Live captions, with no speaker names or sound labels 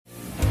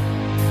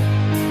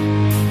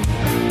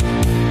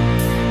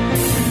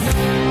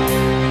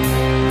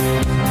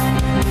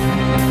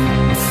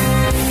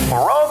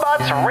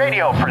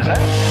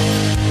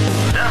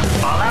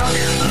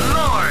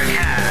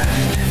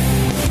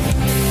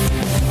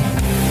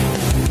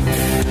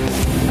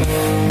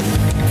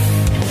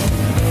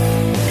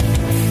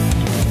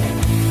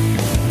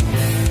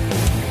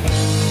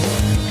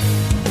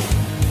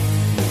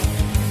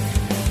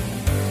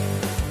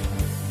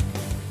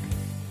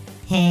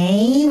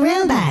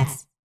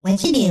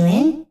What you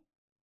doing?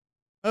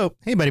 Oh,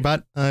 hey, Buddy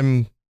Bot.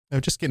 I'm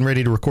just getting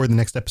ready to record the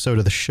next episode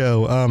of the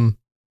show.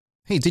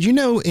 Hey, did you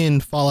know in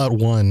Fallout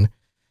 1,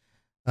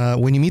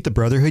 when you meet the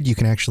Brotherhood, you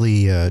can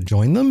actually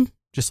join them,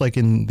 just like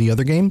in the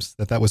other games?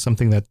 That was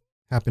something that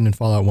happened in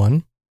Fallout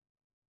 1?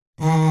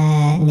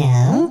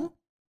 No.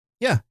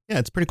 Yeah,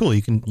 it's pretty cool.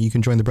 You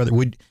can join the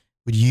Brotherhood.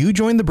 Would you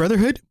join the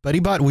Brotherhood?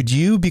 Buddy Bot, would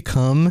you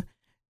become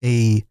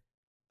a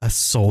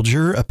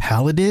soldier, a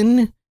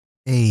paladin,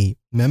 a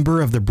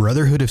member of the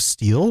Brotherhood of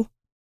Steel?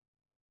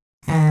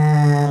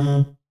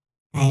 I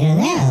don't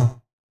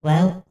know.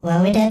 What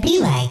would that be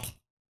like?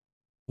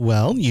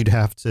 Well, you'd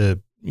have to,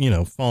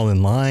 fall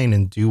in line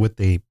and do what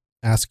they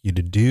ask you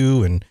to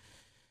do. And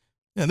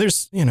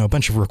there's, a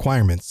bunch of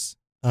requirements.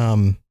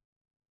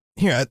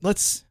 Here,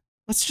 let's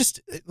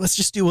just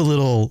do a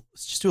little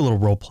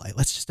role play.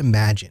 Let's just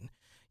imagine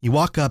you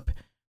walk up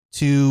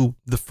to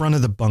the front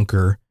of the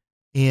bunker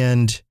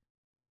and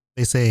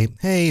they say,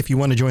 hey, if you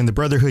want to join the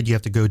Brotherhood, you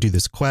have to go do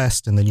this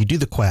quest. And then you do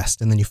the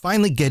quest and then you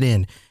finally get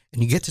in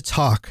and you get to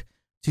talk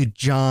to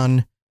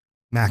John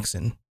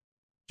Maxon.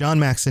 John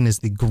Maxon is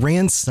the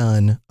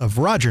grandson of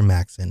Roger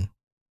Maxon.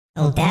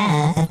 Oh,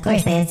 duh. Of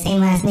course, they have the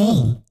same last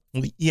name.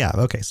 Yeah,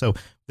 okay, so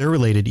they're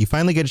related. You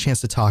finally get a chance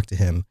to talk to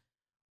him.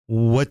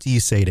 What do you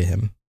say to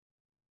him?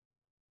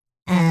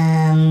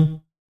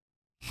 Hello?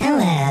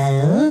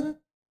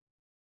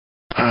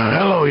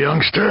 Hello,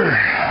 youngster.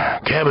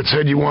 Cabot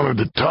said you wanted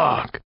to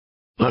talk.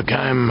 Look,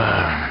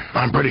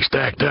 I'm pretty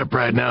stacked up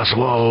right now,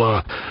 so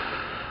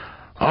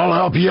I'll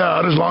help you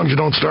out as long as you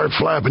don't start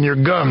flapping your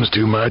gums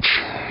too much.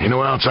 You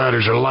know,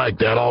 outsiders are like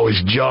that, always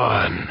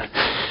jawing.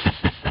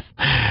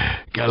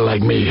 Kinda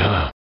like me,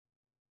 huh?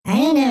 I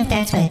don't know if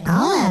that's what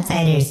all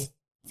outsiders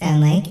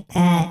sound like.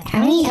 How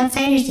many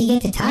outsiders do you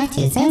get to talk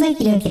to? It sounds like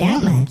you don't get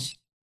out much.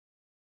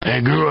 I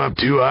grew up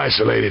too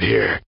isolated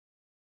here.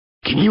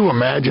 Can you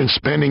imagine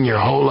spending your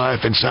whole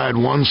life inside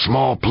one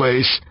small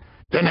place,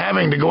 then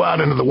having to go out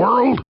into the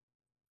world?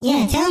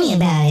 Yeah, tell me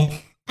about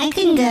it. I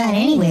couldn't go out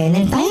anywhere, and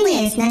then finally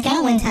I snuck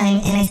out one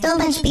time, and I stole a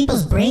bunch of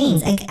people's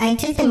brains. I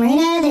took them right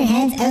out of their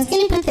heads. I was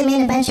going to put them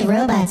in a bunch of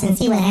robots and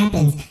see what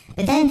happens.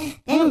 But then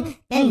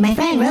my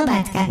friend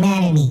Robots got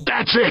mad at me.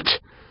 That's it!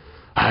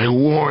 I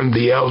warned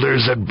the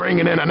elders that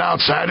bringing in an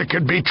outsider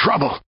could be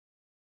trouble.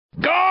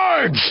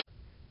 Guards!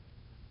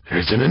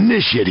 There's an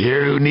initiate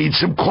here who needs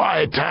some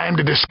quiet time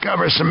to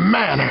discover some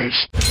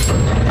manners.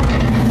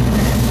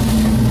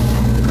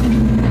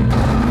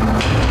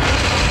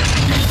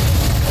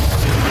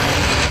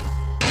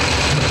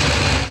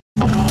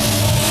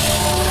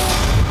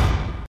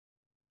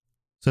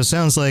 So it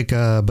sounds like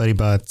Buddy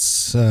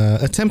Bot's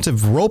attempt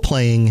of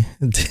role-playing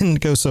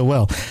didn't go so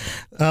well.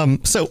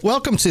 So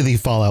welcome to the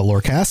Fallout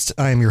Lorecast.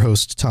 I am your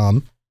host,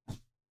 Tom,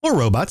 or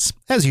Robots,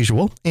 as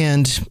usual,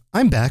 and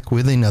I'm back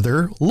with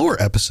another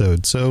lore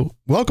episode. So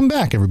welcome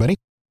back, everybody.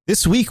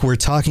 This week, we're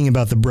talking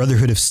about the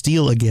Brotherhood of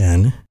Steel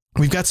again.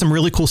 We've got some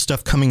really cool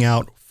stuff coming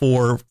out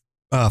for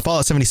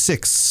Fallout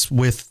 76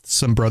 with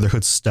some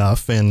Brotherhood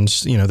stuff, and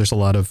there's a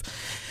lot of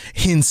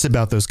hints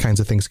about those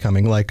kinds of things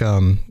coming, like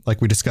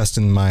we discussed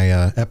in my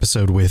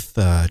episode with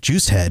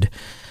Juicehead.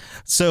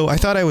 So I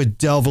thought I would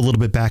delve a little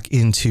bit back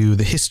into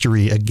the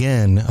history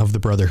again of the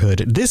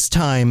Brotherhood. This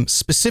time,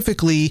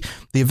 specifically,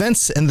 the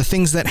events and the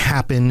things that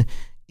happen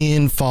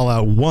in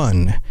Fallout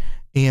 1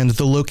 and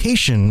the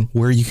location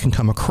where you can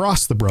come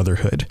across the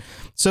Brotherhood.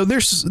 So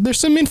there's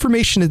some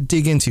information to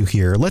dig into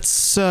here.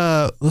 Let's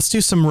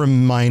do some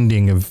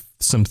reminding of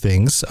some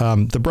things.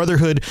 The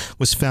Brotherhood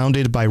was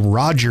founded by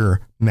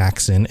Roger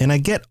Maxon, and I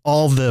get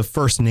all the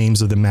first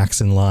names of the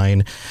Maxon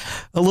line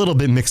a little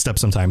bit mixed up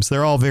sometimes.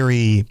 They're all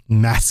very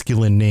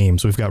masculine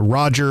names. We've got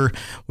Roger,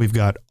 we've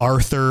got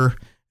Arthur,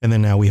 and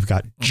then now we've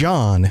got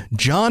John.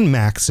 John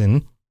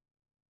Maxon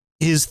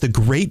is the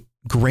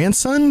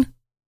grandson,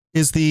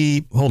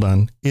 the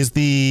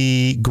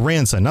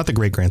grandson, not the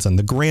great grandson,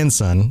 the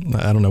grandson.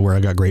 I don't know where I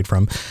got great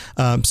from.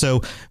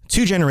 So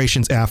 2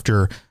 generations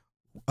after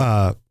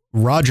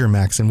Roger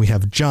Maxon, we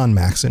have John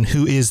Maxon,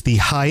 who is the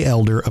High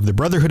Elder of the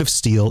Brotherhood of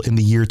Steel in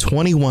the year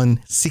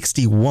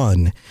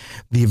 2161,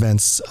 the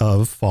events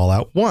of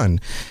Fallout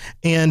 1.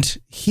 And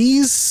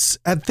he's,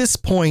 at this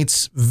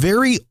point,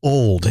 very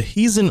old.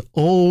 He's an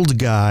old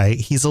guy.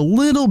 He's a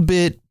little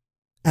bit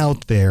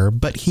out there,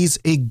 but he's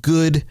a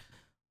good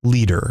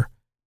leader.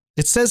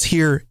 It says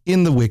here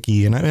in the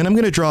wiki, and I'm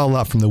going to draw a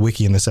lot from the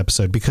wiki in this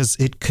episode because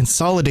it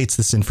consolidates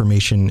this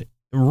information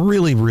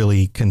really,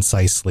 really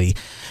concisely.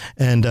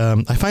 And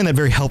I find that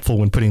very helpful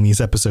when putting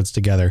these episodes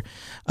together.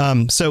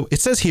 So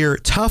it says here,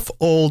 tough,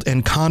 old,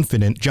 and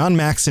confident, John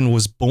Maxon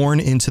was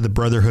born into the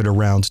Brotherhood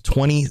around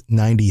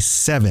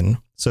 2097.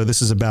 So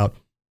this is about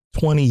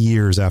 20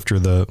 years after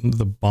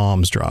the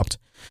bombs dropped.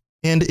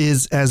 And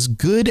is as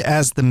good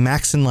as the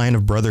Maxon line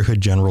of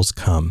Brotherhood generals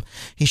come.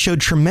 He showed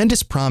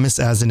tremendous promise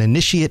as an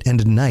initiate and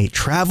a knight,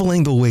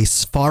 traveling the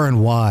wastes far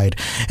and wide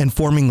and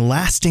forming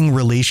lasting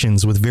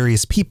relations with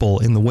various people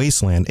in the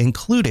wasteland,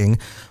 including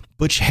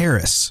Butch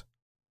Harris.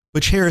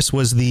 Butch Harris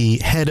was the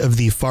head of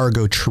the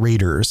Fargo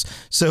traders.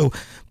 So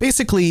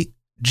basically,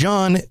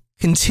 John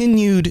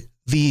continued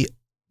the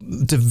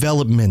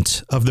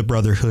development of the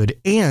Brotherhood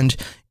and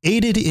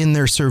aided in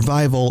their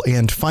survival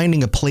and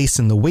finding a place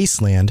in the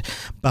wasteland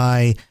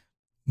by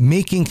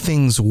making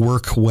things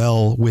work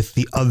well with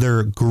the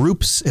other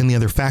groups and the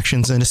other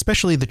factions, and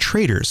especially the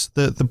traders.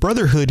 The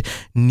Brotherhood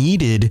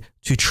needed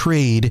to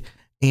trade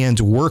and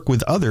work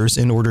with others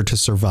in order to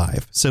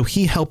survive. So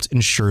he helped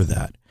ensure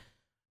that.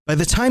 By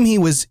the time he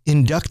was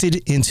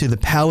inducted into the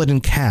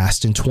Paladin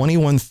caste in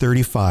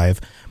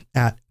 2135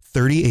 at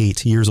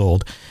 38 years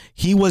old,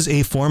 he was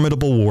a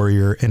formidable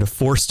warrior and a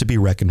force to be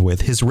reckoned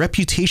with. His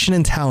reputation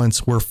and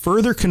talents were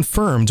further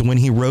confirmed when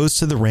he rose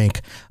to the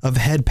rank of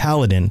head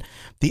paladin,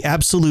 the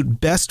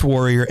absolute best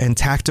warrior and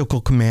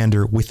tactical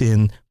commander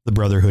within the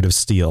Brotherhood of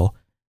Steel.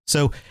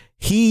 So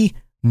he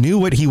knew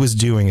what he was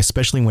doing,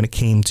 especially when it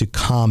came to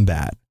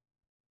combat.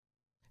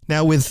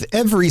 Now, with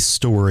every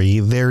story,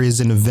 there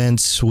is an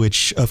event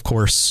which, of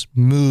course,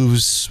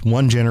 moves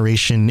one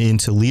generation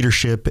into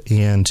leadership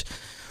and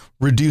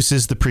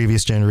reduces the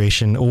previous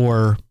generation,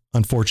 or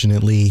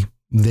unfortunately,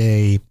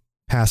 they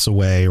pass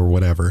away or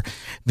whatever.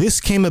 This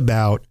came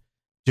about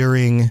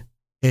during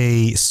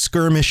a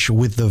skirmish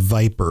with the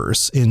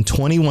Vipers in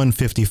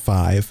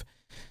 2155.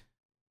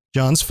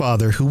 John's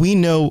father, who we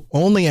know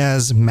only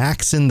as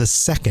Maxon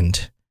II,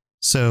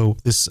 so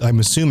this, I'm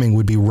assuming,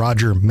 would be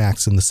Roger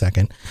Maxon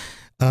II,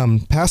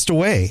 passed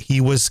away. He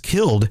was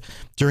killed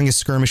during a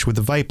skirmish with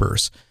the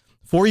Vipers.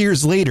 4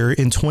 years later,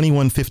 in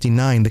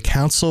 2159, the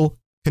council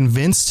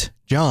convinced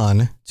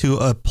John to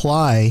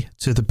apply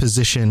to the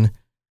position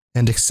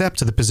and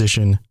accept the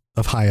position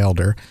of High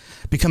Elder,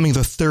 becoming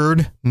the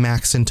third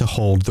Maxon to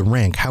hold the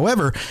rank.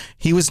 However,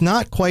 he was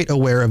not quite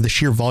aware of the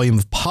sheer volume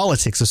of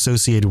politics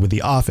associated with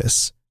the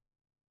office.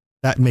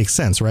 That makes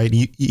sense, right?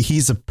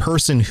 He's a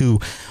person who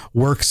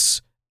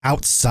works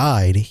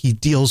outside. He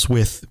deals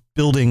with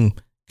building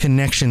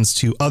connections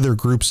to other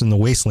groups in the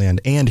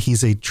wasteland, and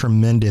he's a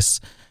tremendous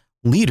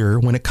leader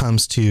when it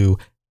comes to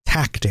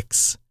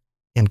tactics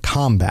and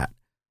combat.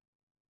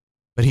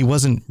 But he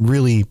wasn't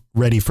really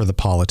ready for the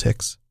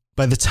politics.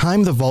 By the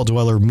time the Vault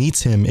Dweller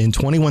meets him in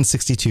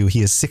 2162,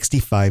 he is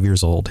 65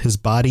 years old. His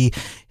body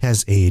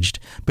has aged,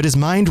 but his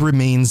mind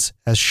remains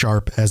as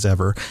sharp as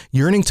ever,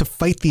 yearning to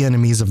fight the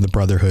enemies of the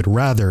Brotherhood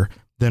rather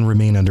than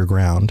remain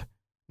underground.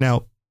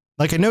 Now,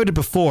 like I noted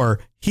before,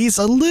 he's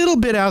a little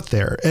bit out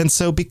there, and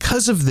so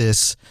because of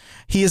this,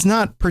 he is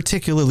not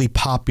particularly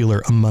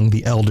popular among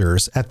the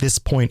elders at this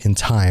point in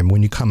time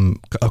when you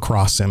come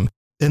across him.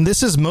 And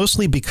this is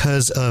mostly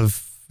because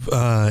of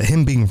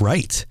him being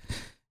right.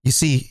 You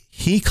see,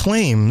 he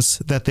claims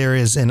that there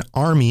is an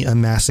army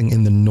amassing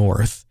in the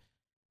north.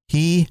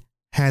 He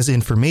has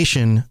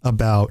information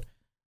about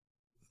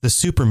the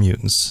super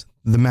mutants,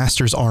 the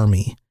Master's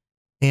army,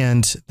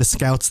 and the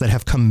scouts that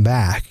have come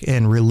back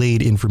and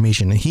relayed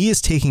information. And he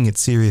is taking it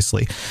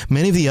seriously.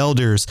 Many of the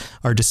elders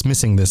are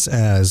dismissing this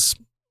as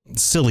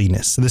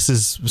silliness. This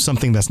is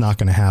something that's not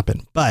going to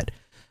happen. But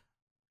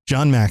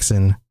John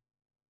Maxon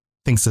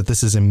thinks that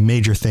this is a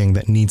major thing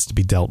that needs to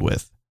be dealt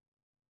with.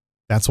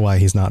 That's why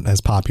he's not as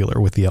popular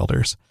with the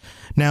elders.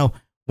 Now,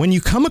 when you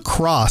come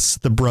across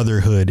the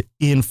Brotherhood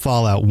in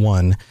Fallout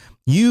 1,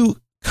 you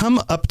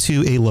come up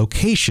to a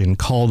location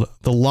called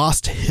the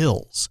Lost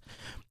Hills.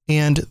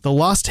 And the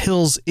Lost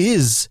Hills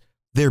is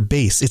their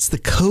base. It's the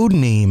code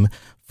name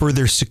for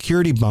their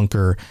security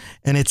bunker,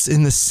 and it's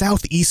in the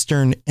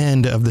southeastern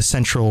end of the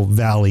Central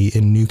Valley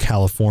in New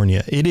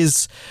California. It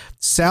is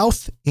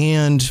south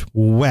and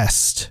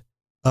west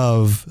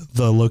of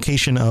the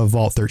location of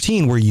Vault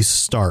 13 where you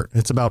start.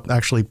 It's about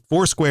actually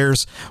 4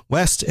 squares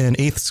west and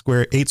 8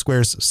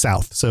 squares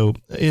south. So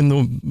in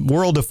the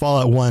world of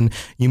Fallout 1,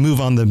 you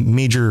move on the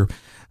major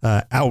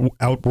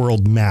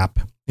outworld map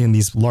in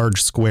these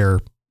large square,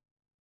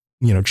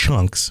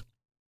 chunks,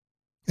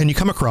 and you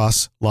come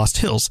across Lost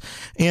Hills.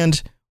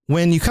 And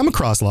when you come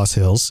across Lost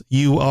Hills,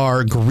 you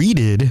are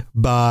greeted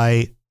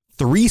by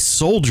 3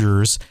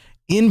 soldiers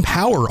in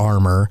power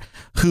armor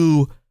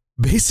who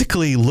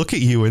basically look at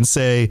you and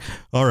say,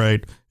 all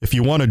right, if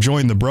you want to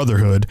join the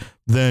Brotherhood,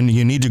 then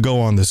you need to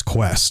go on this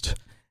quest.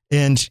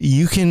 And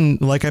you can,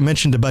 like I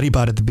mentioned to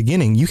BuddyBot at the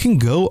beginning, you can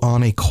go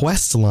on a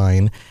quest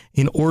line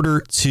in order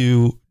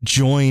to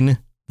join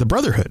the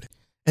Brotherhood.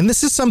 And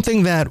this is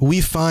something that we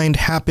find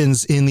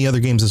happens in the other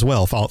games as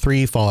well. Fallout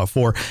 3, Fallout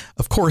 4.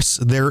 Of course,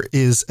 there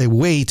is a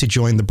way to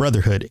join the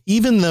Brotherhood,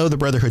 even though the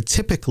Brotherhood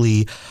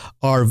typically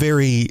are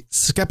very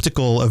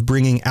skeptical of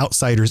bringing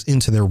outsiders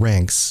into their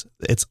ranks.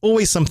 It's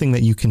always something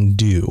that you can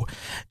do.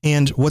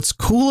 And what's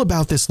cool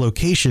about this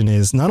location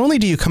is not only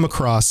do you come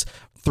across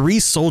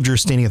 3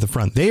 soldiers standing at the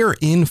front, they are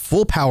in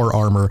full power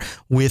armor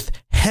with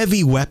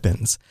heavy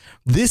weapons.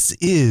 This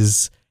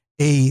is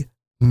a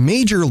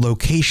major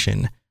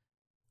location.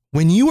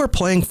 When you are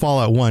playing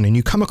Fallout 1 and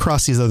you come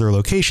across these other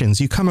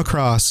locations, you come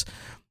across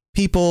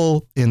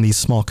people in these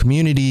small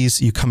communities,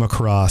 you come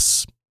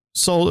across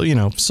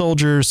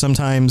soldiers,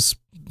 sometimes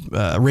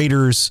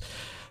raiders,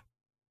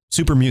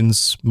 super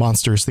mutants,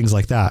 monsters, things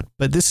like that.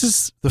 But this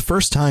is the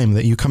first time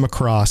that you come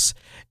across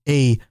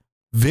a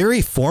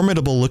very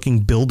formidable looking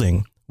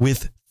building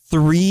with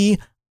 3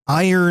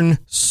 iron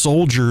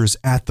soldiers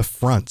at the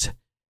front.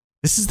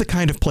 This is the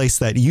kind of place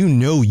that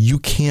you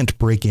can't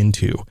break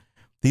into.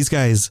 These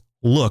guys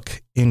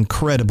look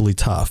incredibly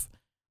tough.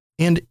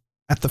 And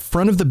at the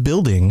front of the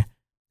building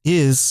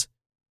is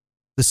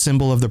the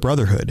symbol of the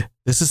Brotherhood.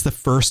 This is the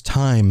first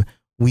time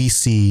we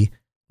see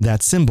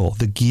that symbol,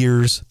 the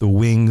gears, the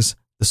wings,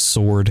 the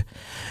sword.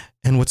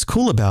 And what's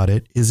cool about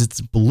it is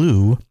it's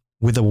blue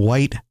with a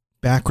white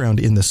background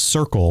in the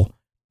circle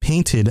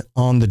painted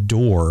on the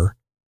door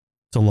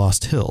to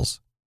Lost Hills.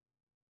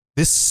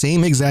 This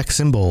same exact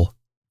symbol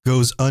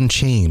goes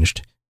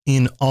unchanged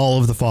in all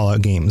of the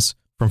Fallout games,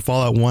 from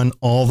Fallout 1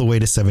 all the way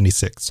to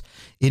 76.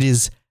 It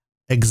is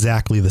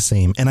exactly the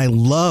same. And I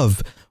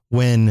love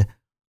when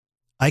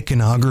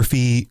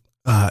iconography,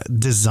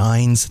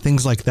 designs,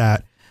 things like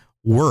that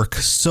work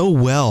so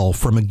well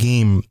from a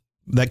game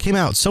that came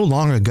out so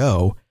long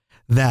ago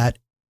that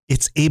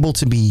it's able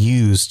to be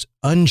used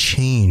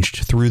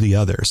unchanged through the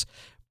others.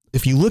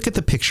 If you look at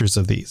the pictures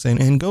of these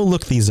and go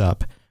look these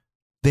up,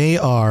 they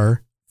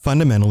are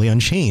fundamentally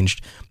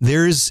unchanged.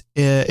 There's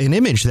an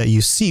image that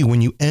you see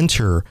when you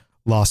enter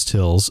Lost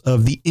Hills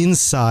of the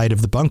inside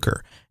of the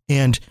bunker.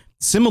 And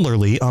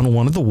similarly, on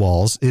one of the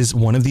walls is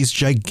one of these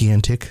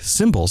gigantic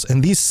symbols.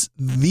 And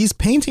these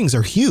paintings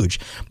are huge.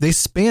 They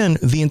span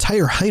the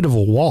entire height of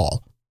a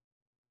wall.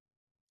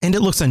 And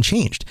it looks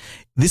unchanged.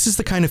 This is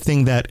the kind of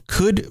thing that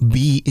could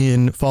be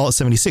in Fallout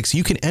 76.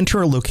 You can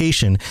enter a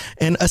location,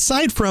 and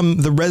aside from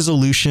the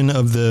resolution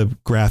of the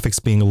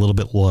graphics being a little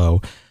bit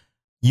low,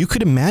 you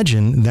could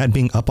imagine that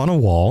being up on a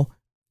wall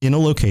in a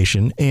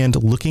location and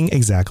looking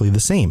exactly the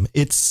same.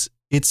 It's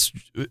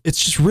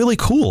just really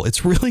cool.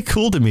 It's really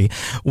cool to me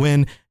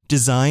when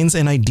designs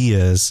and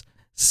ideas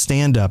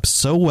stand up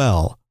so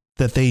well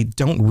that they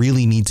don't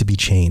really need to be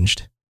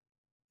changed.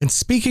 And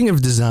speaking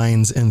of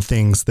designs and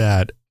things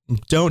that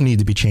don't need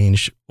to be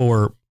changed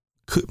or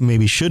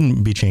maybe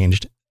shouldn't be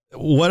changed,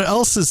 what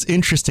else is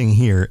interesting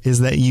here is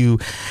that you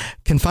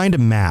can find a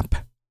map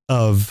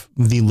of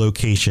the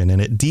location,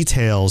 and it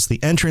details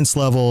the entrance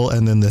level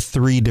and then the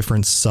 3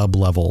 different sub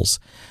levels.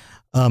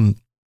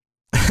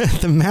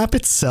 The map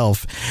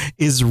itself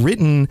is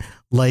written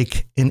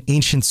like an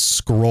ancient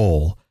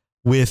scroll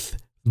with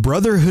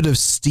Brotherhood of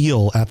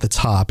Steel at the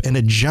top and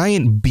a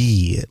giant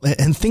B.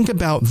 And think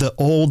about the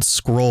old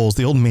scrolls,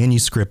 the old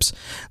manuscripts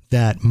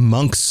that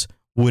monks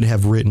would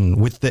have written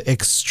with the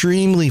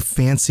extremely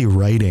fancy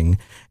writing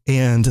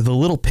and the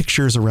little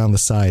pictures around the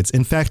sides.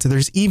 In fact,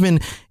 there's even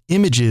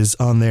images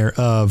on there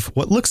of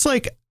what looks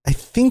like, I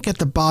think at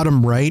the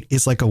bottom right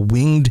is like a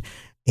winged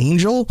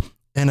angel.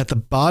 And at the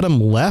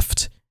bottom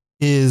left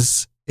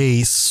is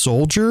a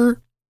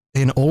soldier,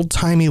 an old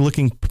timey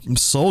looking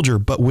soldier,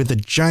 but with a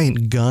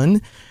giant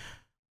gun.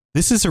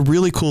 This is a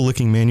really cool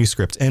looking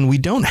manuscript. And we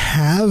don't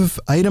have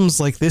items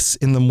like this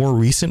in the more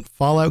recent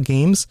Fallout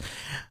games.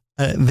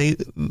 They've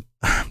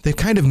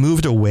kind of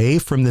moved away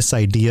from this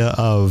idea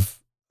of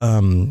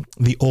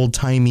the old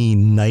timey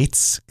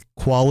knights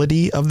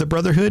quality of the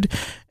Brotherhood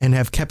and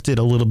have kept it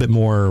a little bit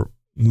more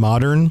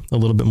modern, a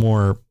little bit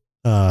more,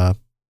 I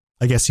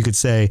guess you could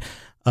say,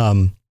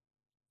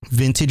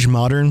 vintage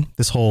modern,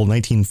 this whole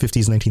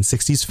 1950s,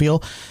 1960s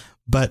feel.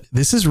 But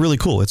this is really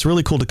cool. It's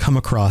really cool to come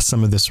across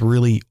some of this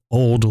really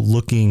old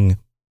looking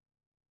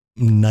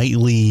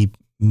knightly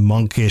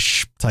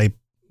monkish type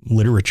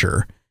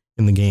literature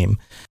in the game.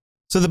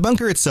 So the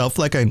bunker itself,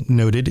 like I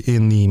noted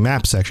in the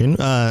map section,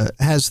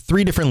 has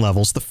 3 different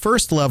levels. The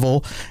first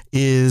level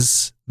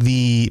is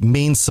the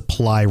main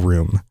supply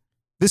room.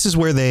 This is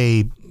where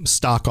they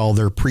stock all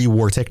their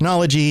pre-war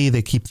technology.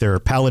 They keep their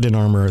paladin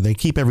armor. They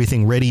keep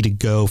everything ready to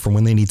go for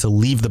when they need to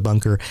leave the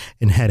bunker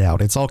and head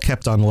out. It's all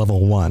kept on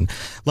level 1.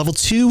 Level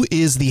 2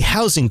 is the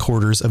housing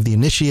quarters of the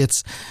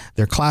initiates,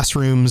 their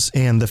classrooms,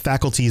 and the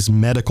faculty's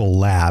medical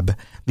lab.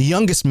 The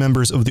youngest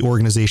members of the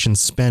organization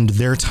spend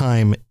their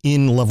time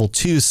in level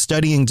 2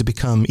 studying to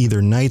become either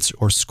knights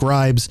or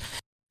scribes.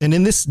 And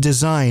in this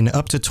design,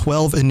 up to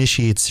 12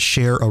 initiates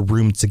share a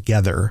room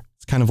together.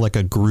 It's kind of like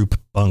a group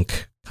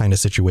bunk kind of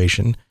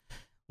situation.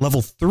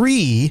 Level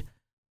 3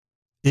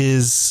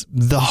 is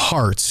the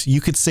heart. You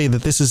could say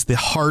that this is the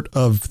heart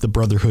of the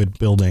Brotherhood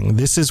building.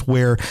 This is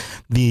where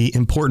the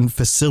important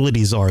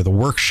facilities are, the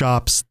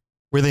workshops,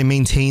 where they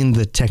maintain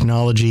the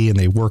technology and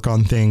they work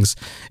on things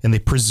and they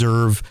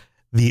preserve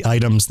the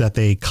items that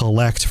they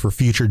collect for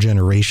future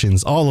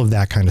generations, all of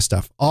that kind of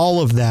stuff.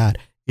 All of that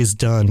is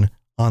done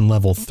on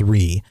level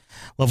 3.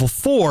 Level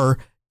 4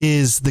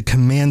 is the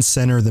command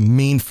center, the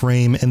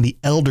mainframe, and the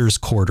elders'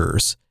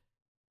 quarters.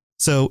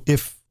 So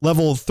if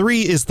level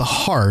 3 is the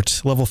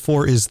heart, level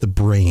 4 is the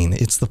brain.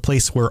 It's the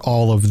place where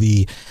all of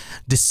the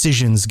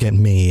decisions get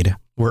made,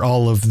 where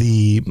all of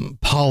the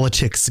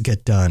politics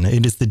get done.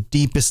 It is the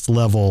deepest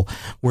level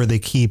where they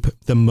keep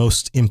the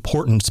most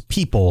important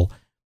people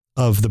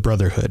of the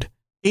Brotherhood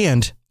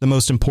and the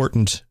most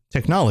important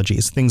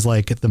technologies. Things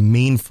like the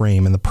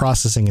mainframe and the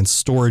processing and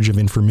storage of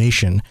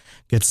information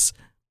gets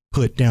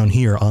put down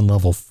here on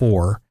level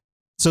 4.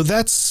 So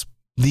that's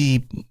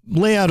the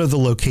layout of the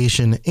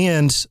location,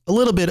 and a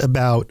little bit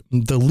about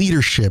the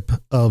leadership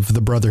of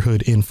the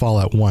Brotherhood in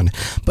Fallout 1.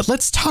 But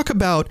let's talk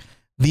about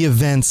the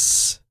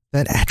events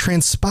that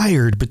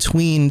transpired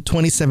between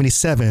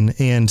 2077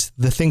 and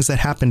the things that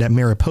happened at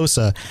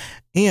Mariposa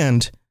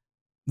and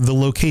the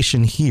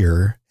location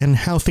here and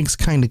how things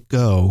kind of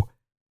go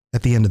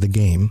at the end of the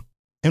game.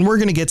 And we're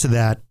going to get to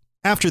that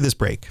after this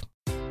break.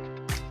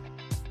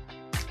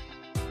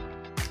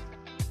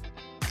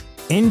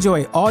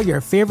 Enjoy all your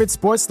favorite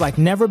sports like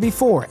never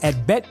before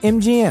at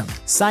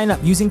BetMGM. Sign up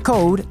using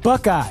code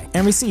Buckeye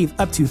and receive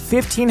up to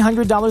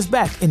 $1,500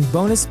 back in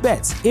bonus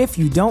bets if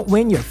you don't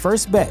win your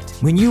first bet.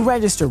 When you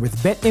register with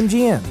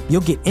BetMGM, you'll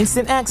get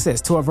instant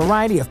access to a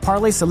variety of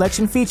parlay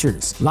selection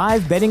features,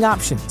 live betting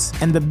options,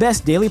 and the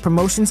best daily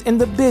promotions in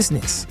the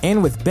business.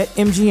 And with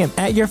BetMGM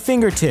at your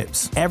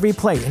fingertips, every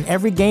play and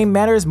every game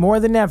matters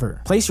more than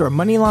ever. Place your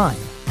money line,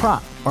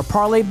 prop, or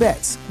parlay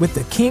bets with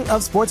the king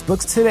of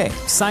sportsbooks today.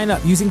 Sign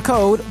up using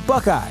code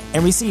Buckeye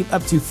and receive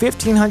up to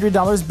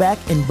 $1,500 back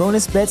in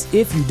bonus bets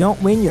if you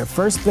don't win your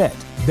first bet.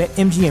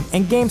 BetMGM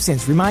and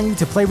GameSense remind you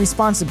to play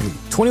responsibly.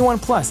 21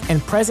 plus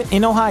and present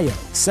in Ohio,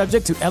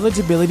 subject to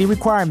eligibility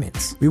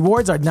requirements.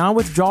 Rewards are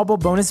non-withdrawable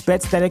bonus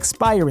bets that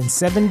expire in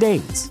 7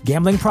 days.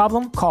 Gambling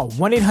problem? Call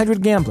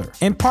 1-800-GAMBLER.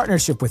 In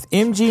partnership with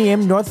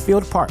MGM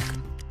Northfield Park.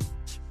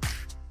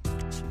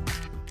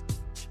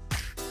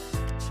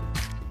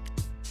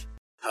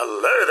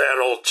 Hello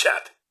there, old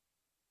chap.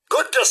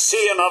 Good to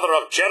see another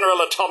of General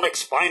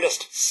Atomic's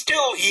finest,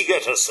 still eager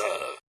to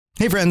serve.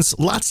 Hey friends,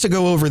 lots to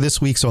go over this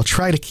week, so I'll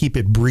try to keep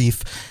it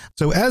brief.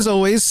 So as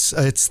always,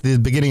 it's the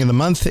beginning of the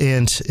month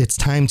and it's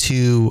time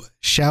to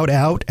shout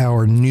out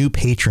our new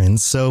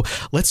patrons. So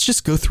let's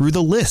just go through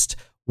the list.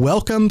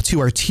 Welcome to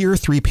our Tier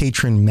 3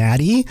 patron,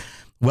 Maddie.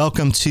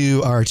 Welcome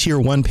to our Tier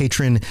 1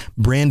 patron,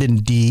 Brandon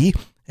D.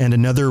 And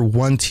another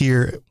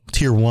Tier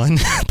 1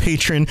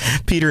 patron,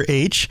 Peter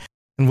H.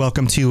 And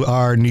welcome to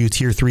our new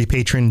Tier 3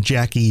 patron,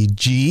 Jackie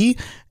G.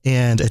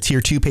 And a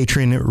Tier 2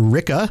 patron,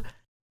 Rika.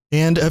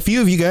 And a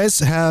few of you guys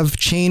have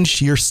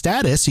changed your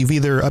status. You've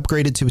either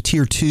upgraded to a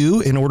Tier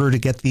 2 in order to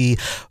get the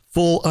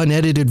full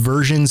unedited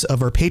versions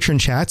of our patron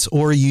chats,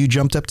 or you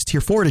jumped up to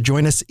Tier 4 to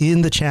join us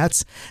in the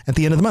chats at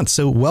the end of the month.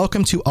 So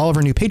welcome to all of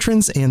our new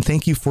patrons, and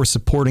thank you for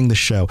supporting the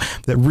show.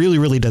 That really,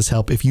 really does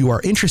help. If you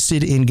are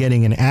interested in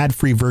getting an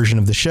ad-free version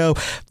of the show,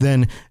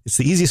 then it's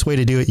the easiest way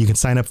to do it. You can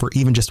sign up for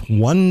even just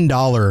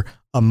 $1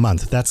 a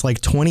month. That's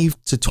like 20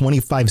 to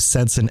 25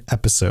 cents an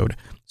episode.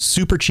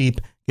 Super cheap.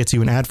 Gets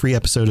you an ad-free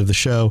episode of the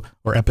show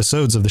or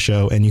episodes of the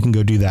show, and you can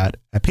go do that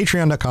at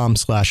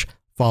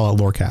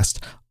patreon.com/FalloutLoreCast.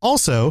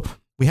 Also,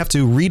 we have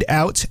to read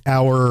out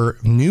our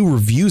new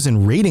reviews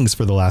and ratings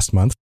for the last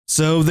month.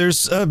 So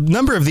there's a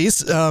number of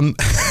these. I'll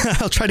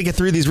try to get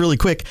through these really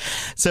quick.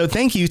 So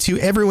thank you to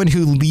everyone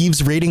who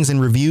leaves ratings and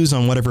reviews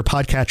on whatever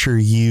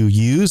podcatcher you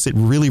use. It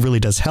really, really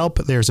does help.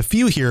 There's a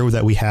few here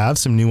that we have,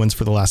 some new ones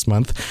for the last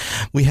month.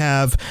 We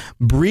have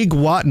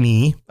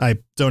Brigwatney. I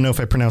don't know if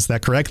I pronounced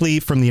that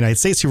correctly, from the United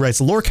States, who writes,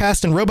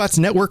 Lorecast and Robots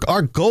Network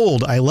are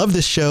gold. I love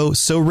this show.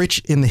 So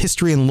rich in the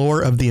history and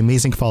lore of the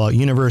amazing Fallout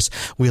universe.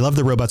 We love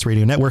the Robots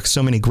Radio Network.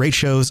 So many great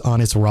shows on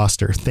its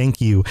roster.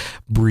 Thank you,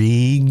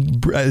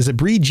 is it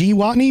Bree G.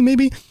 Watney,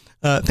 maybe?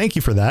 Thank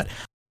you for that.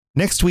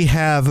 Next, we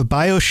have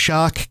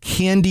Bioshock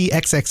Candy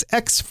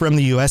XXX from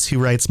the US, who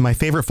writes, my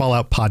favorite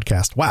Fallout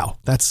podcast. Wow,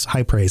 that's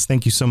high praise.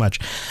 Thank you so much.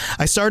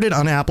 I started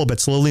on Apple,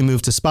 but slowly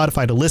moved to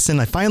Spotify to listen.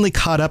 I finally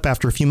caught up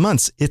after a few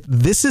months.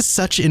 This is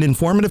such an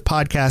informative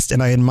podcast,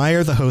 and I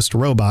admire the host,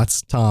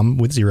 Robots, Tom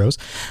with zeros.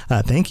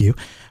 Thank you.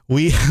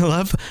 We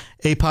love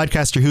a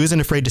podcaster who isn't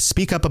afraid to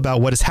speak up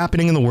about what is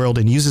happening in the world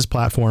and use his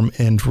platform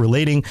and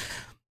relating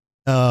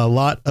a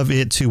lot of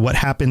it to what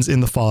happens in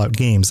the Fallout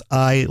games.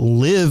 I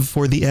live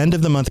for the end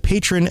of the month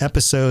patron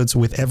episodes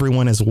with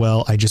everyone as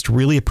well. I just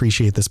really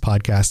appreciate this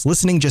podcast.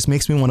 Listening just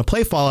makes me want to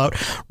play Fallout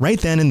right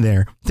then and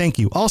there. Thank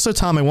you. Also,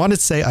 Tom, I wanted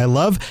to say I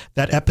love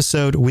that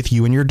episode with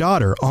you and your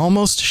daughter.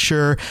 Almost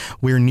sure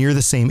we're near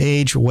the same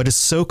age. What is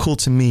so cool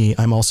to me,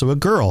 I'm also a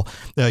girl.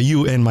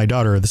 You and my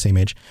daughter are the same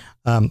age.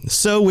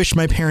 So wish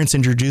my parents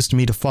introduced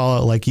me to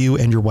Fallout like you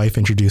and your wife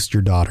introduced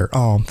your daughter.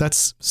 Oh,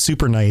 that's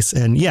super nice.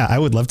 And yeah, I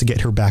would love to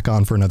get her back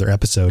on for another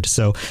episode.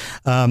 So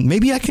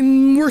maybe I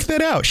can work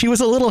that out. She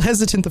was a little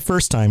hesitant the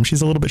first time.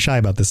 She's a little bit shy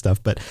about this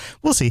stuff, but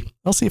we'll see.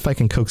 I'll see if I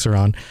can coax her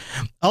on.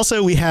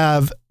 Also, we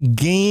have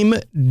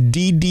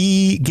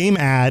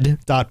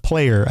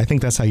GameAd.player. I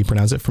think that's how you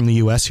pronounce it, from the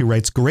US, who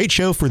writes, great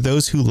show for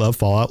those who love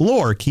Fallout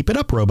lore. Keep it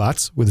up,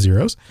 Robots, with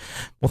zeros.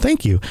 Well,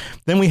 thank you.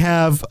 Then we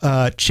have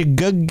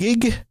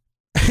Chigugig,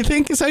 I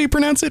think is how you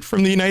pronounce it,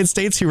 from the United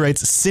States, who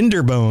writes,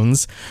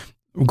 Cinderbones,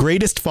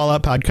 greatest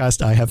Fallout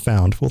podcast I have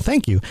found. Well,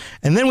 thank you.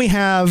 And then we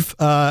have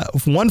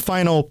one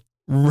final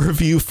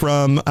review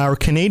from our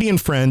Canadian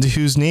friend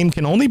whose name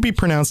can only be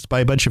pronounced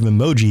by a bunch of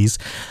emojis.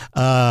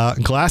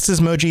 Glasses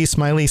emoji,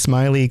 smiley,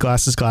 smiley,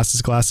 glasses,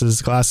 glasses,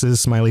 glasses, glasses,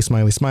 smiley,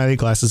 smiley, smiley,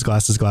 glasses,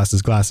 glasses,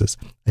 glasses, glasses,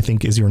 I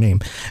think is your name.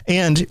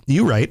 And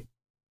you write,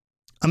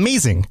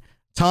 amazing.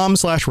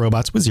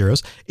 Tom/robots with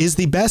zeros, is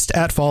the best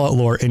at Fallout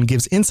lore and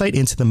gives insight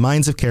into the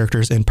minds of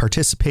characters and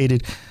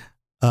participated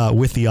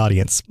with the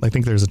audience. I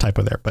think there's a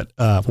typo there, but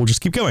we'll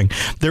just keep going.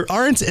 There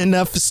aren't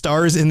enough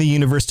stars in the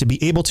universe to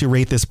be able to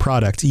rate this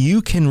product.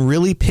 You can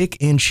really pick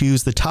and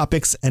choose the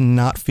topics and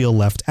not feel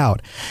left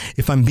out.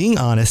 If I'm being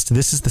honest,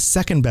 this is the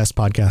second best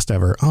podcast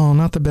ever. Oh,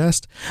 not the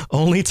best?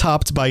 Only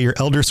topped by your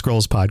Elder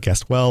Scrolls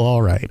podcast. Well,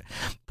 all right.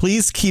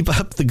 Please keep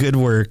up the good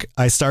work.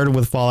 I started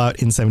with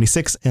Fallout in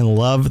 76 and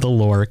love the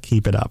lore.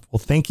 Keep it up. Well,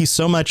 thank you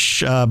so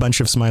much. A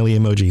bunch of smiley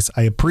emojis.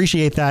 I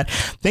appreciate that.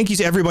 Thank you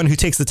to everyone who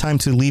takes the time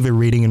to leave a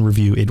rating and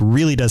review. It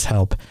really does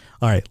help.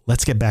 All right,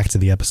 let's get back to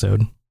the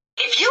episode.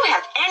 If you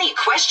have any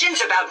questions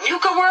about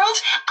Nuka World,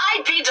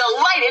 I'd be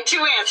delighted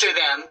to answer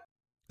them.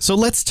 So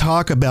let's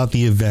talk about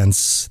the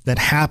events that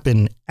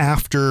happen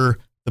after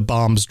the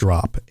bombs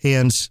drop.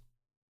 And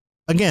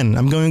again,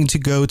 I'm going to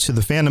go to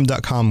the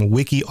fandom.com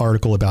wiki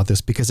article about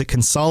this because it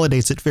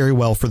consolidates it very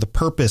well for the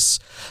purpose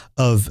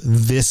of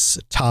this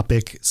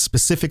topic,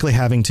 specifically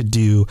having to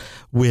do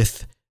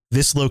with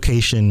this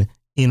location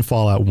in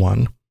Fallout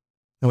 1.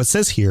 Now it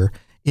says here,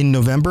 in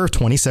November of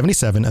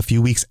 2077, a few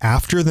weeks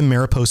after the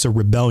Mariposa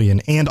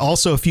Rebellion, and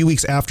also a few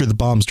weeks after the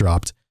bombs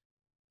dropped,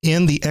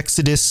 and the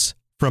exodus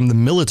from the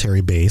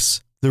military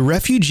base, the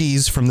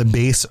refugees from the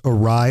base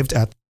arrived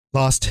at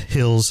Lost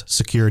Hills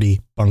Security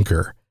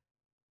Bunker.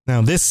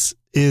 Now, this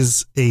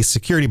is a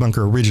security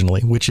bunker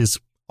originally, which is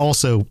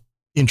also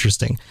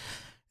interesting.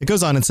 It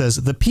goes on and says,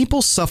 the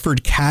people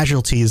suffered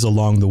casualties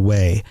along the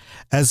way,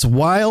 as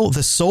while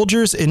the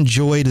soldiers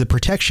enjoyed the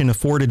protection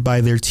afforded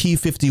by their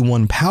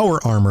T-51 power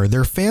armor,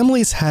 their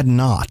families had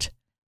not.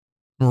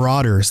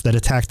 Marauders that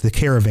attacked the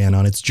caravan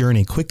on its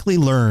journey quickly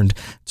learned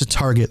to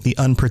target the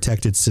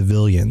unprotected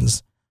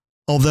civilians.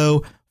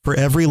 Although for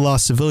every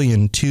lost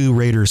civilian, 2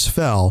 raiders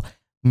fell,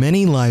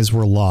 many lives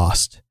were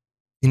lost,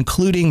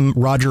 including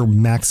Roger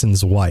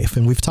Maxon's wife,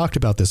 and we've talked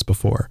about this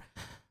before,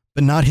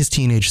 but not his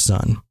teenage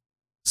son.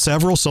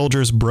 Several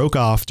soldiers broke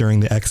off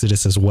during the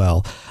exodus as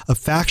well. A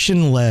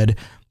faction led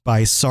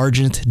by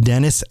Sergeant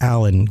Dennis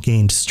Allen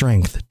gained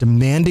strength,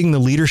 demanding the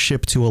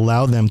leadership to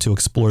allow them to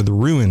explore the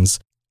ruins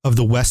of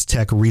the West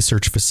Tech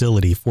research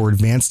facility for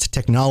advanced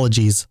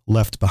technologies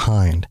left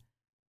behind.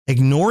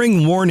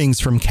 Ignoring warnings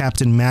from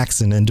Captain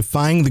Maxon and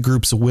defying the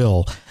group's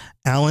will,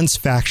 Allen's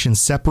faction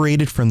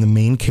separated from the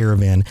main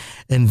caravan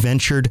and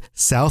ventured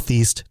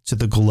southeast to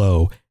the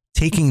Glow,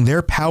 taking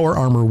their power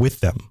armor with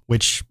them,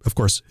 which, of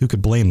course, who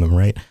could blame them,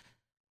 right?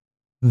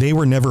 They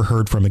were never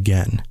heard from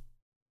again.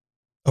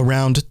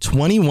 Around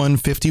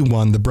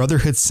 2151, the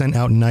Brotherhood sent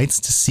out knights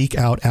to seek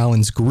out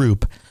Allen's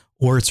group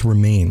or its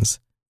remains.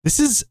 This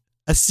is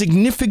a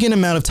significant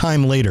amount of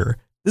time later.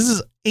 This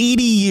is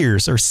 80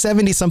 years or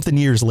 70-something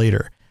years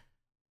later.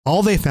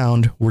 All they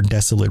found were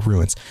desolate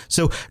ruins.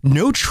 So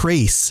no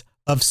trace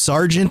of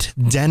Sergeant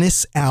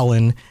Dennis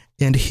Allen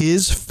and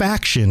his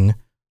faction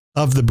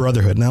of the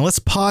Brotherhood. Now let's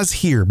pause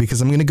here because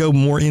I'm going to go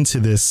more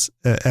into this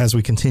as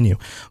we continue.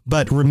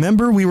 But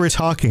remember, we were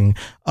talking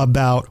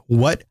about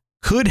what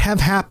could have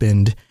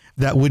happened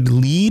that would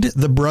lead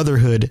the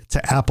Brotherhood to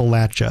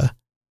Appalachia.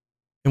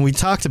 And we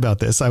talked about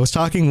this. I was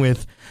talking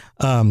with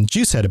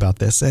Juicehead about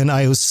this, and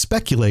I was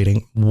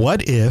speculating,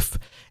 what if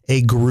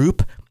a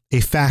group,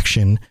 a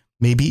faction,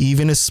 maybe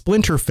even a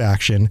splinter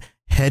faction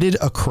headed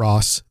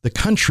across the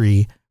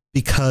country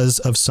because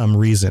of some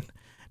reason?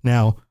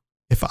 Now,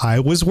 if I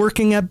was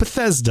working at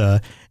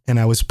Bethesda and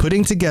I was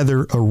putting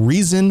together a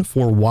reason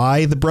for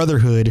why the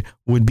Brotherhood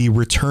would be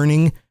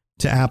returning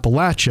to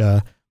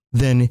Appalachia,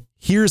 then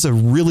here's a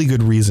really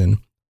good reason.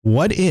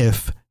 What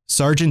if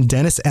Sergeant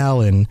Dennis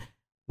Allen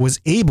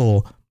was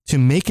able to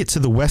make it to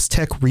the West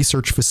Tech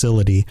research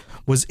facility,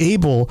 was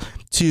able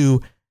to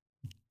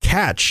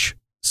catch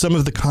some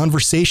of the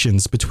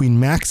conversations between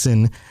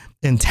Maxon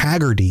and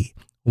Taggarty,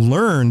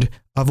 learned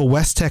of a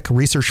West Tech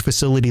research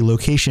facility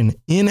location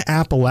in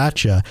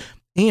Appalachia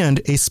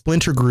and a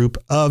splinter group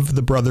of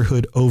the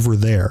Brotherhood over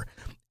there,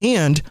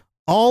 and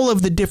all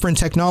of the different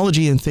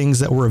technology and things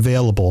that were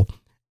available.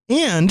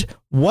 And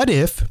what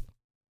if,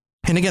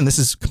 and again, this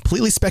is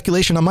completely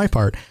speculation on my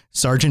part,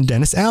 Sergeant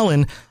Dennis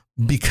Allen,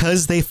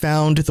 because they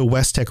found the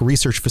West Tech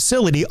research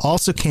facility,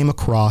 also came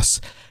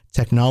across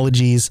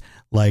technologies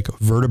like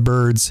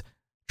vertibirds,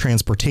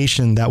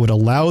 transportation that would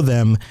allow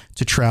them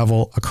to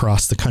travel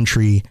across the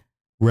country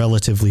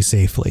relatively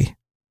safely.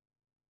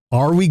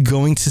 Are we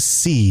going to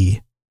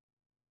see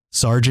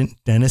Sergeant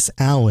Dennis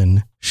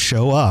Allen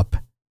show up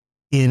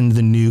in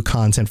the new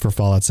content for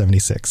Fallout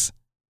 76?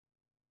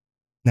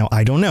 Now,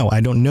 I don't know.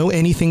 I don't know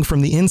anything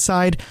from the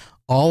inside.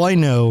 All I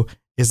know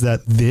is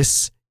that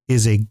this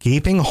is a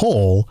gaping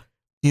hole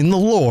in the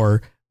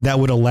lore that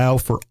would allow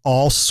for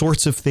all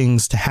sorts of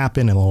things to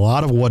happen and a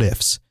lot of what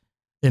ifs.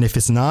 And if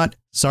it's not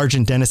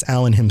Sergeant Dennis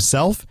Allen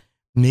himself,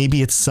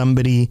 maybe it's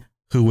somebody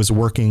who was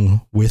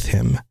working with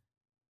him,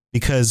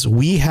 because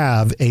we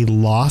have a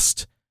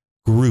lost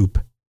group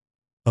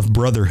of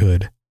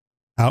Brotherhood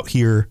out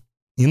here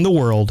in the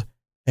world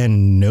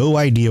and no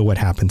idea what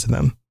happened to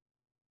them.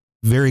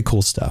 Very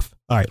cool stuff.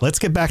 All right, let's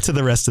get back to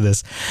the rest of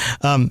this.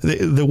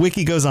 The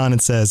wiki goes on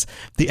and says,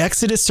 the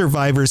Exodus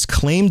survivors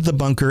claimed the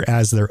bunker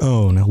as their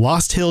own.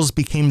 Lost Hills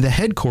became the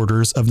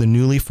headquarters of the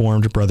newly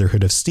formed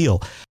Brotherhood of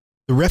Steel.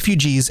 The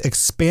refugees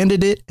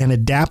expanded it and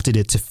adapted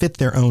it to fit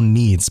their own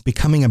needs,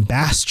 becoming a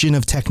bastion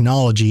of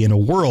technology in a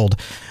world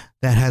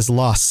that has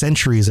lost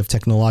centuries of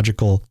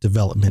technological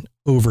development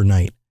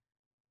overnight.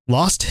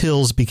 Lost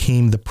Hills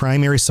became the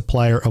primary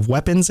supplier of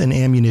weapons and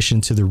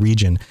ammunition to the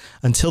region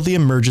until the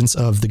emergence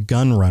of the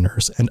gun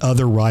runners and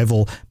other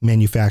rival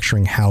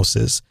manufacturing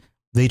houses.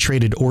 They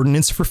traded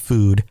ordnance for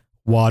food,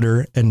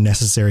 water, and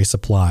necessary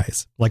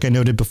supplies. Like I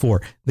noted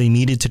before, they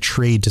needed to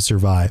trade to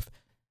survive,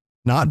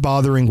 not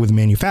bothering with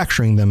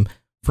manufacturing them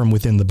from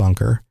within the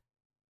bunker.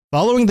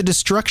 Following the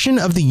destruction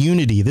of the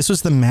Unity, this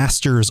was the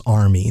Master's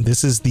Army.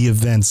 This is the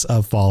events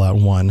of Fallout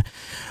 1.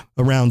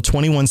 Around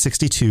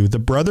 2162, the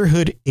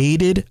Brotherhood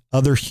aided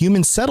other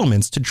human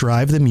settlements to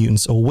drive the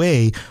mutants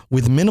away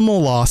with minimal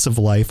loss of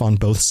life on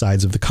both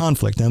sides of the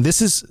conflict. Now,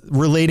 this is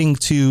relating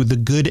to the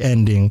good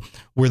ending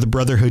where the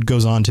Brotherhood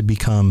goes on to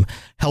become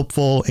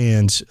helpful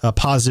and a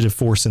positive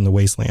force in the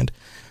wasteland.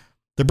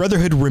 The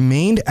Brotherhood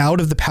remained out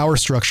of the power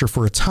structure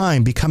for a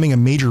time, becoming a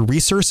major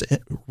research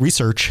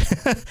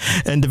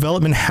and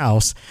development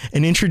house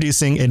and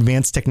introducing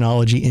advanced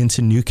technology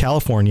into New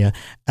California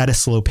at a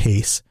slow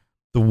pace.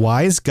 The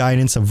wise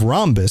guidance of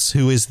Rhombus,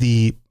 who is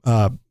the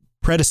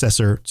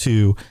predecessor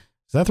to,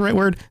 is that the right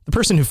word? The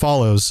person who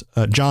follows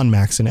John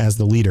Maxon as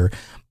the leader,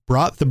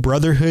 brought the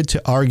Brotherhood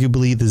to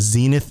arguably the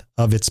zenith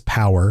of its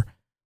power.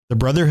 The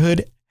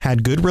Brotherhood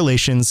had good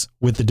relations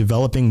with the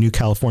developing New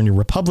California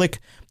Republic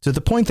to the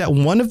point that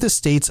one of the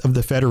states of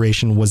the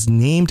Federation was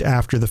named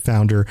after the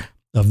founder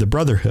of the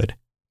Brotherhood,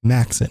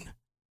 Maxon.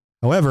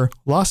 However,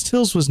 Lost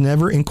Hills was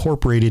never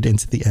incorporated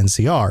into the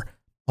NCR,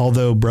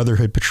 although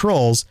Brotherhood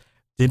patrols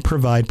did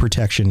provide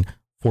protection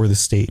for the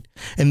state.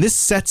 And this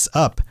sets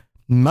up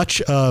much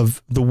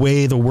of the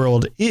way the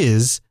world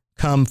is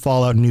come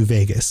Fallout New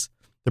Vegas.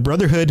 The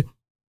Brotherhood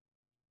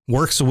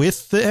works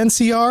with the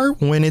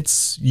NCR when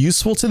it's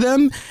useful to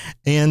them,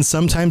 and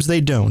sometimes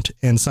they don't.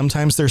 And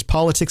sometimes there's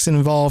politics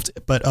involved,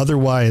 but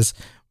otherwise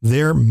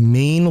their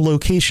main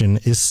location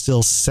is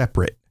still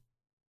separate.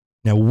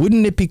 Now,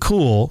 wouldn't it be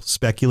cool,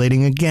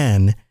 speculating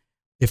again,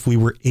 if we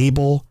were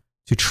able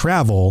to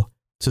travel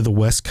to the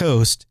West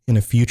Coast in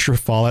a future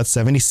Fallout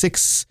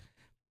 76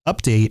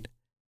 update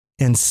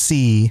and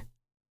see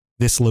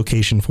this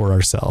location for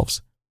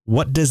ourselves?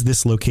 What does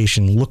this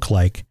location look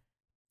like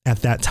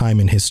at that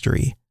time in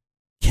history?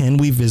 Can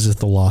we visit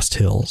the Lost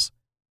Hills?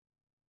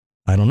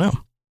 I don't know.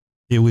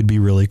 It would be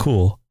really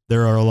cool.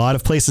 There are a lot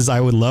of places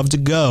I would love to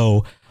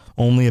go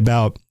only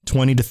about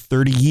 20 to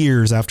 30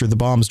 years after the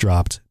bombs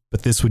dropped,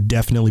 but this would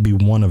definitely be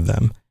one of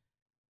them.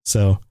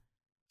 So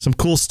some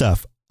cool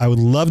stuff. I would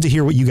love to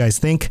hear what you guys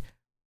think.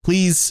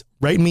 Please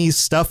write me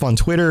stuff on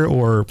Twitter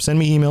or send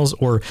me emails,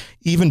 or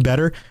even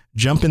better,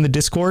 jump in the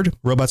Discord.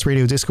 Robots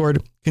Radio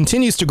Discord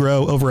continues to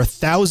grow. Over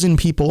 1,000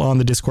 people on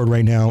the Discord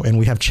right now, and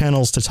we have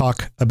channels to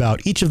talk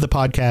about each of the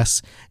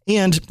podcasts,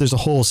 and there's a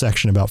whole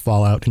section about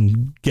Fallout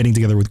and getting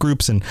together with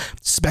groups and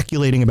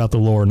speculating about the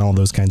lore and all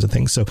those kinds of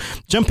things. So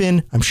jump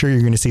in. I'm sure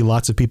you're going to see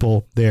lots of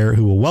people there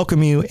who will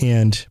welcome you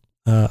and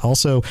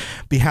also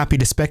be happy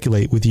to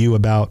speculate with you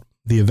about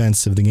the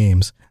events of the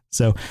games.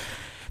 So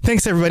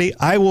thanks, everybody.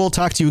 I will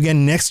talk to you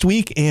again next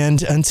week.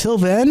 And until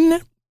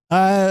then,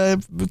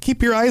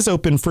 keep your eyes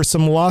open for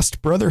some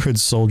lost Brotherhood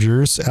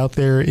soldiers out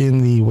there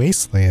in the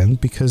wasteland,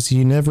 because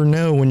you never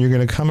know when you're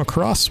going to come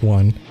across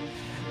one.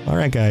 All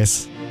right,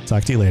 guys.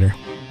 Talk to you later.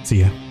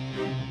 See ya.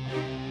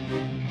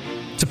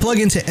 To plug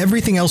into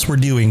everything else we're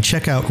doing,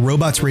 check out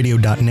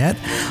robotsradio.net.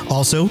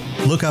 Also,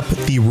 look up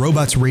the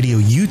Robots Radio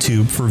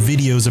YouTube for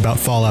videos about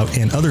Fallout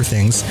and other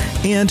things.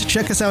 And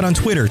check us out on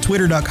Twitter,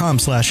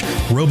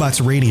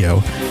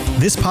 twitter.com/robotsradio.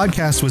 This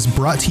podcast was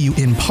brought to you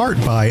in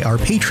part by our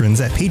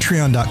patrons at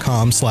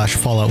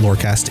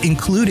patreon.com/FalloutLoreCast,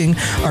 including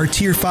our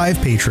Tier 5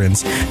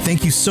 patrons.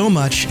 Thank you so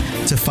much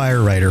to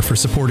Firewriter for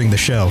supporting the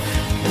show.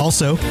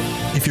 Also,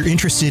 if you're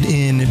interested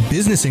in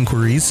business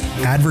inquiries,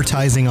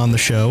 advertising on the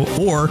show,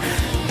 or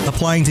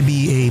applying to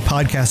be a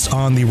podcast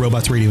on the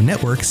Robots Radio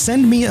Network,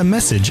 send me a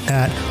message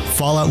at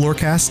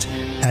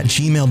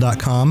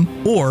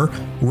falloutlorecast@gmail.com or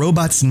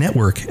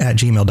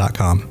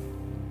robotsnetwork@gmail.com.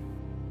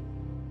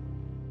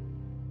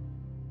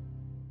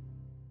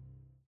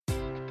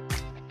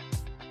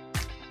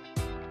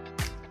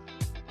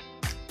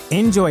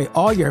 Enjoy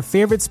all your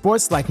favorite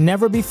sports like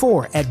never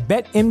before at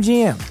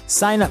BetMGM.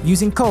 Sign up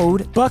using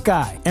code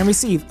Buckeye and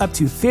receive up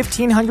to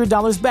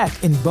 $1,500 back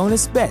in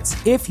bonus bets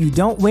if you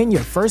don't win your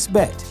first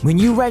bet. When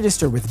you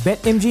register with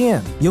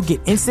BetMGM, you'll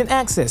get instant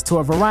access to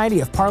a variety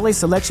of parlay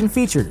selection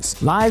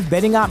features, live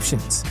betting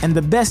options, and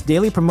the best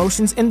daily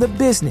promotions in the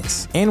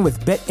business. And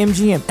with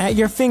BetMGM at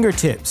your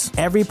fingertips,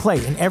 every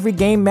play and every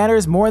game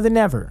matters more than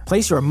ever.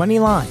 Place your money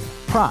line,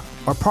 prop,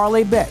 or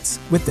parlay bets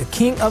with the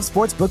king of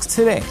sportsbooks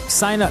today.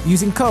 Sign up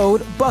using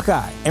code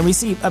Buckeye and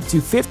receive up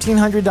to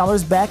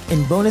 $1,500 back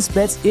in bonus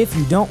bets if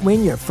you don't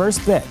win your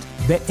first bet.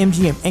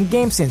 BetMGM and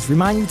GameSense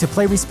remind you to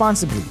play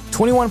responsibly.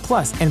 21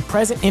 plus and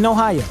present in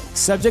Ohio,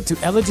 subject to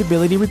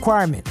eligibility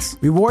requirements.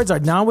 Rewards are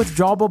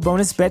non-withdrawable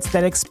bonus bets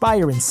that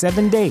expire in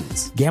 7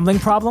 days. Gambling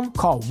problem?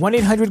 Call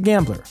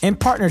 1-800-GAMBLER. In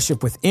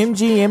partnership with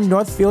MGM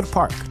Northfield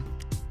Park.